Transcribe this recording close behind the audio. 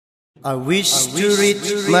I wish to reach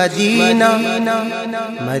Madina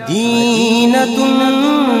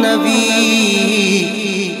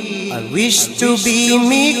Madinatunnabi. I wish to be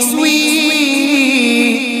mixed with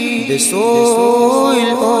the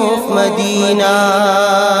soil of Madina.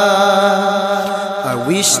 I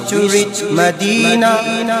wish to reach Madina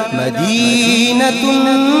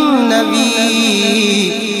Madinatunnabi.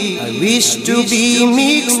 I wish to be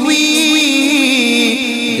mixed with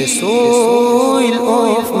the soil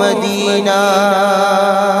of Madina.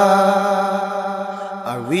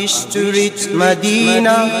 I wish to reach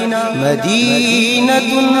Madina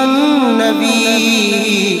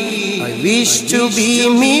Madinatunnabi. I wish to be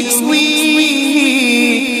mixed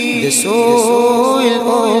with the soil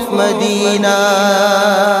of Madina.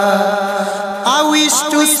 I wish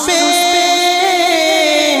to spend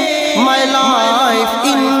my life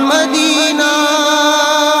in Madina.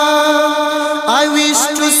 I wish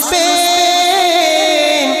to spend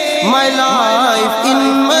my life in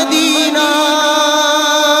Madina.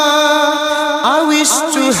 I wish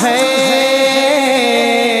to have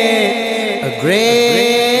a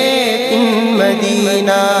grave in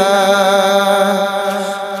Madina.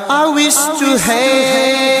 I wish to have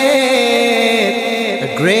a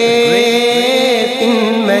grave in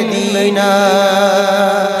Madina.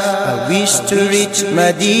 I wish to reach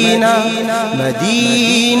Madina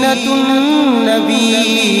Madinatunnabi.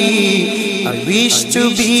 I wish to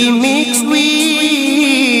be mixed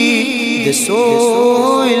with the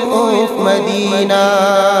soil of Madina.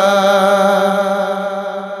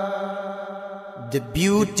 The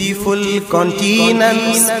beautiful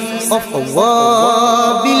continents of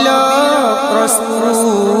our beloved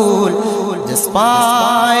Rasul,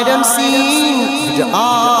 despite unseen with the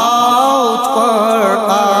outward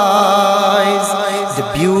eyes. The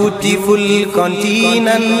beautiful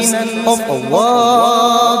continents of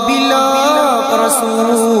our beloved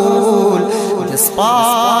Rasul,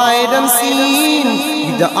 despite unseen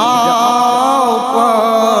with the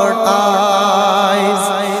outward eyes.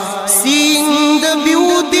 Seeing the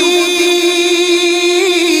beauties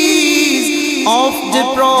of the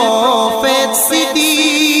Prophet's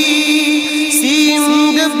city,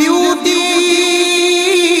 seeing the beauties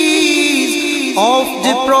of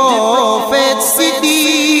the Prophet's city,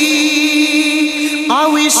 I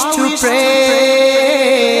wish to praise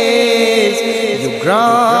your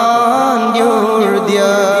grandeur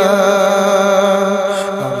there.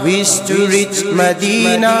 I wish to reach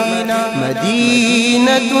Madina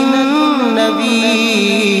Madinatunnabi.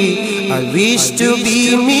 I wish to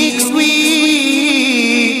be mixed with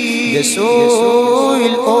the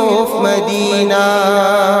soil of Madina.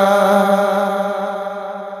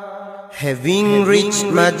 Having reached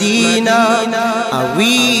Madina, I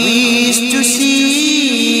wish to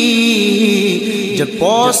see the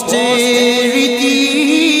posterity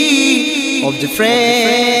of the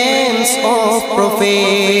friends of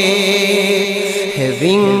Prophet.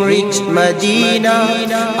 Having reached Madina,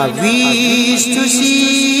 I wish to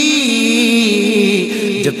see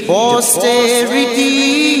the posterity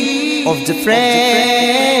of the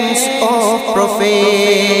friends of Prophet.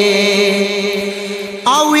 I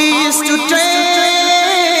wish to tread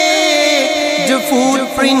the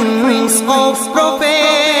footprints of Prophet.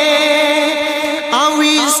 I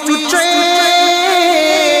wish to tread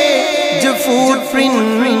the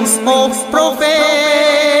footprints of Prophet.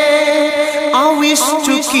 I wish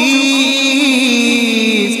to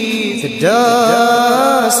kiss the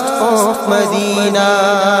dust of Madina.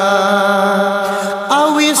 I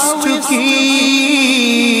wish to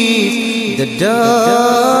kiss the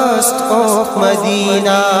dust of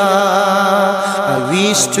Madina. I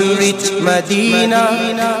wish to reach Madina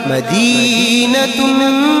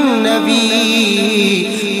Madinatunnabi.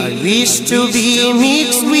 I wish to be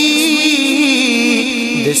mixed with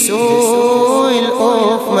the soil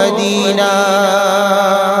of Madina.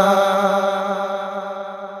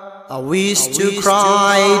 I wish to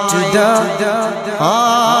cry to the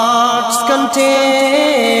heart's content.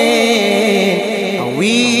 I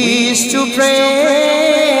wish to pray for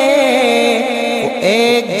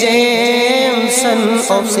exemption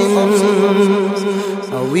of sins.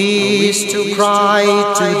 I wish to cry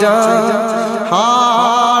to the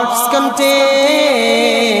heart's content.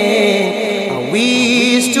 I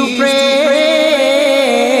wish to pray for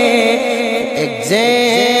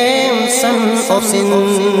exemption of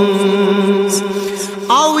sins.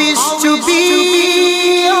 I wish to be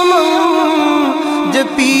among the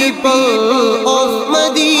people of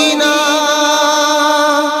Madina.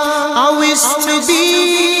 I wish to be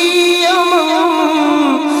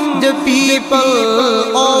among the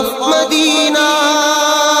people of Madina.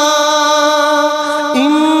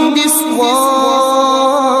 In this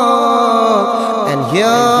world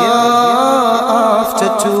hereafter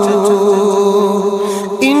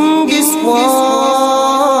too, in this world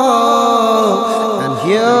and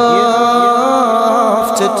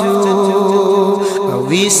hereafter too. I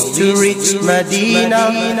wish to reach Madina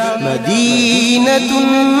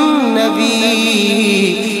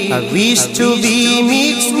Madinatunnabi. I wish to be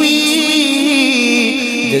mixed with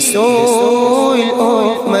the soil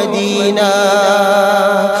of Madina.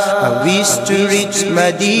 I wish to reach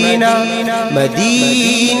Madina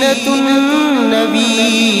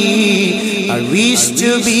Madinatunnabi. I wish to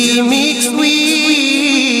be mixed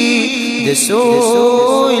with the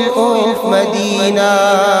soil of Madina.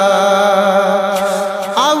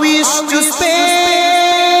 I wish to spend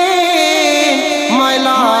my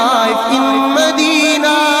life in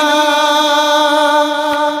Madina.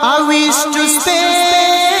 I wish to spend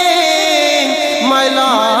my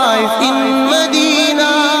life in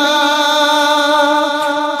Madina.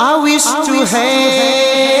 I wish to have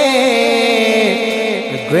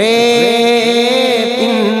a grave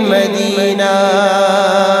in Madina.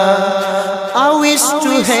 I wish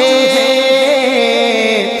to have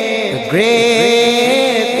a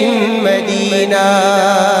grave in Madina.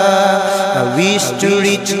 I wish to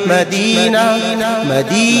reach Madina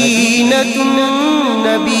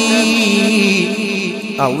Madinatunnabi.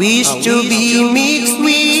 I wish to be mixed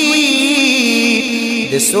with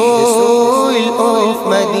the soil of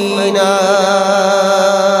Madina.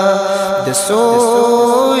 The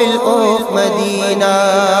soil of Madina.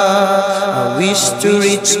 I wish to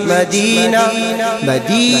reach Madina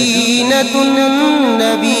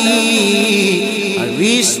Madinatunnabi. I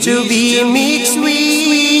wish to be mixed with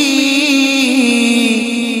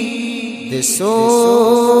the soil